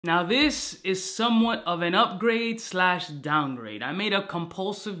Now this is somewhat of an upgrade slash downgrade. I made a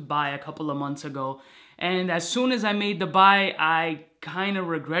compulsive buy a couple of months ago, and as soon as I made the buy, I kind of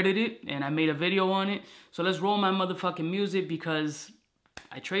regretted it, and I made a video on it. So let's roll my motherfucking music because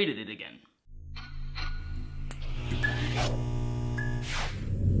I traded it again.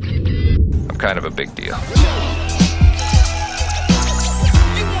 I'm kind of a big deal.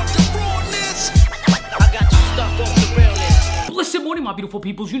 Blessed morning, my beautiful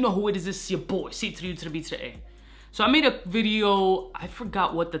peoples. You know who it is. It's your boy, C to the U to the B to the A. So I made a video, I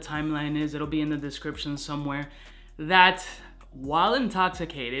forgot what the timeline is, it'll be in the description somewhere, that while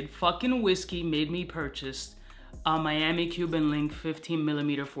intoxicated, fucking whiskey made me purchase a Miami Cuban Link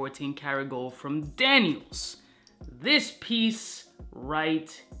 15mm 14 karat gold from Daniels. This piece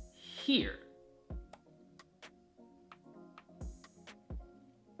right here.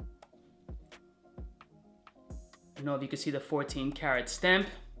 I don't know if you can see the 14 karat stamp,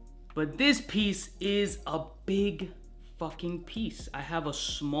 but this piece is a big fucking piece. I have a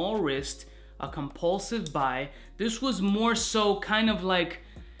small wrist, a compulsive buy. This was more so kind of like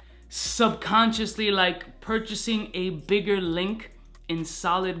subconsciously like purchasing a bigger link in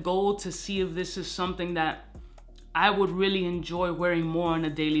solid gold to see if this is something that I would really enjoy wearing more on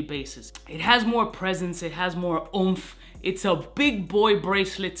a daily basis. It has more presence, it has more oomph. It's a big boy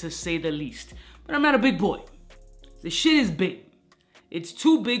bracelet to say the least, but I'm not a big boy. The shit is big. It's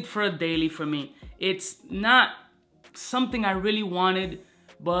too big for a daily for me. It's not something I really wanted,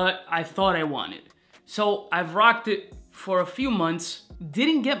 but I thought I wanted. So I've rocked it for a few months.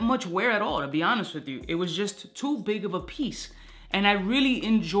 Didn't get much wear at all, to be honest with you. It was just too big of a piece. And I really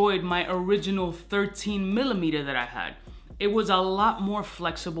enjoyed my original 13mm that I had. It was a lot more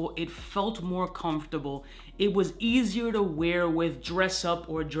flexible. It felt more comfortable. It was easier to wear with dress up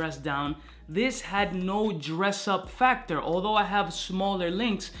or dress down. This had no dress up factor. Although I have smaller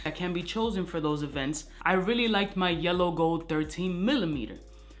links that can be chosen for those events, I really liked my yellow gold 13mm.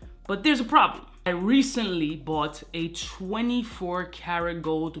 But there's a problem. I recently bought a 24 karat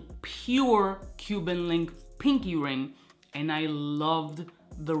gold pure Cuban Link pinky ring, and I loved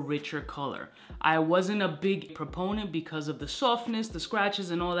the richer color. I wasn't a big proponent because of the softness, the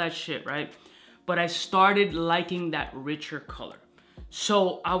scratches, and all that shit, right? But I started liking that richer color.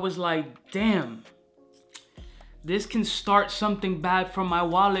 So I was like, damn, this can start something bad from my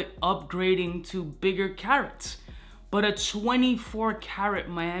wallet upgrading to bigger carats. But a 24 karat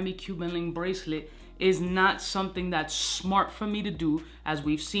Miami Cuban Link bracelet is not something that's smart for me to do. As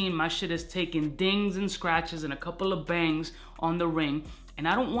we've seen, my shit has taken dings and scratches and a couple of bangs on the ring. And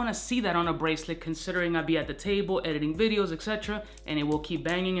I don't want to see that on a bracelet, considering I'll be at the table editing videos, etc. And it will keep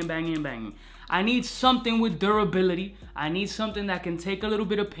banging and banging and banging. I need something with durability. I need something that can take a little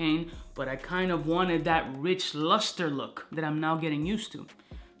bit of pain, but I kind of wanted that rich luster look that I'm now getting used to.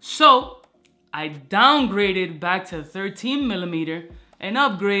 So I downgraded back to 13mm and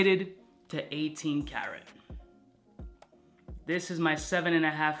upgraded to 18 karat. This is my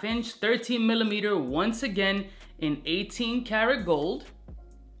 7.5 inch 13mm, once again in 18 karat gold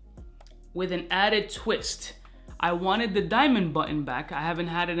with an added twist. I wanted the diamond button back. I haven't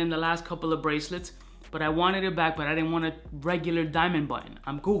had it in the last couple of bracelets, but I wanted it back, but I didn't want a regular diamond button.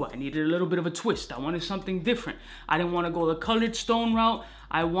 I'm Cuba. I needed a little bit of a twist. I wanted something different. I didn't want to go the colored stone route.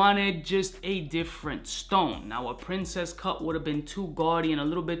 I wanted just a different stone. Now, a princess cut would have been too gaudy and a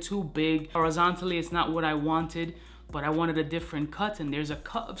little bit too big. Horizontally, it's not what I wanted, but I wanted a different cut, and there's a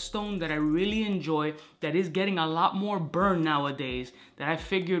cut of stone that I really enjoy that is getting a lot more burn nowadays that I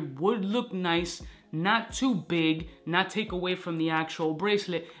figured would look nice, not too big, not take away from the actual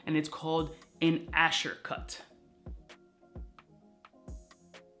bracelet, and it's called an Asher cut.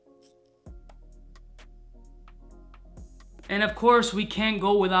 And of course, we can't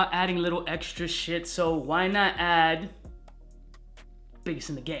go without adding a little extra shit, so why not add biggest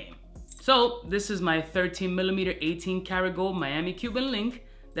in the game? So this is my 13mm 18 karat gold Miami Cuban Link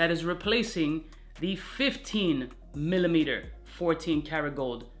that is replacing the 15mm 14 karat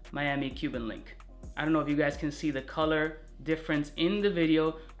gold Miami Cuban Link. I don't know if you guys can see the color difference in the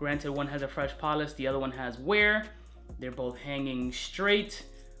video. Granted, one has a fresh polish, the other one has wear. They're both hanging straight.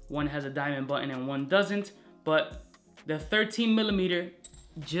 One has a diamond button and one doesn't, but the 13mm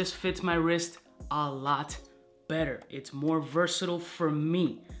just fits my wrist a lot better. It's more versatile for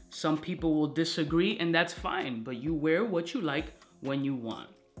me. Some people will disagree, and that's fine, but you wear what you like when you want.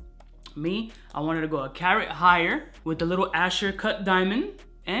 Me, I wanted to go a carat higher with the little Asher cut diamond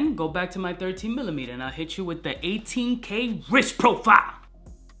and go back to my 13mm, and I'll hit you with the 18K wrist profile.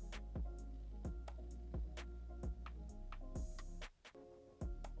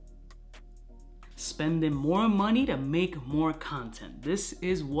 spending more money to make more content. This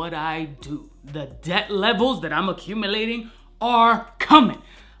is what I do. The debt levels that I'm accumulating are coming.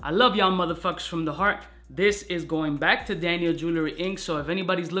 I love y'all motherfuckers from the heart. This is going back to Daniel Jewelry Inc. So if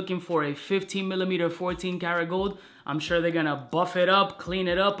anybody's looking for a 15mm 14 karat gold, I'm sure they're gonna buff it up, clean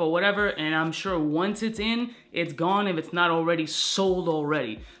it up or whatever. And I'm sure once it's in, it's gone if it's not already sold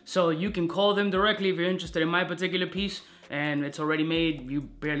already. So you can call them directly if you're interested in my particular piece and it's already made. You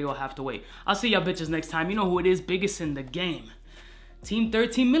barely will have to wait. I'll see y'all bitches next time. You know who it is, biggest in the game. Team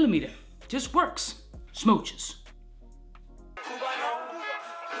 13mm. Just works. Smooches.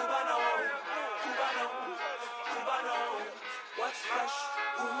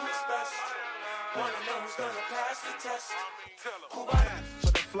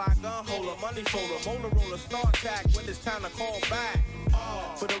 For the fly gun holder, money folder, motor roller, start tack when it's time to call back.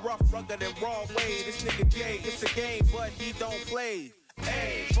 For the rough, rugged, and raw way, this nigga Jay, it's a game, but he don't play.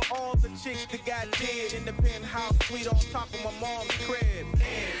 Hey, for all the chicks that got dead in the penthouse suite on top of my mom's crib.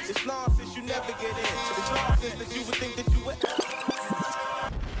 It's nonsense you never get in. It's nonsense that you would think that you would.